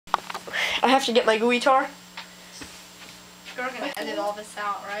I have to get my gooey tar. You're gonna edit all this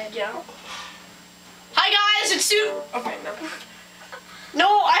out, right? Yeah. Hi guys, it's Sue. Okay, no.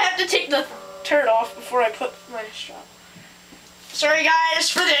 No, I have to take the turd off before I put my strap. Sorry guys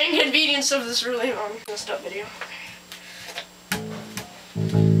for the inconvenience of this really messed up video.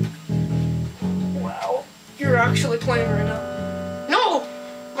 Wow, you're actually playing right now. No,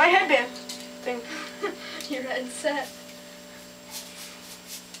 my headband thing. Your headset.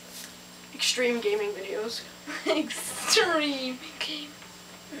 Extreme gaming videos. Extreme game.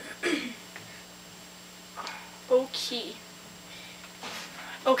 Okay.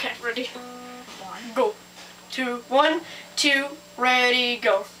 Okay, ready? Go. 2, 1, 2, ready,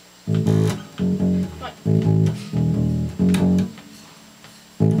 go. What?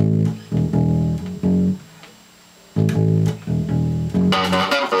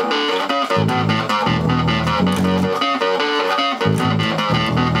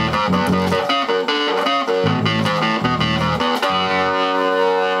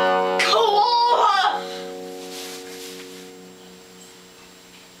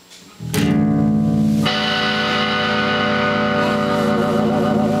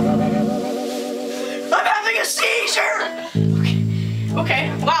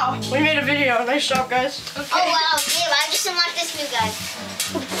 Okay, wow, we made a video. Nice job, guys. Okay. Oh wow, yeah, I just unlocked this new guy.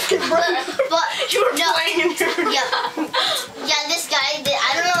 But you were playing in your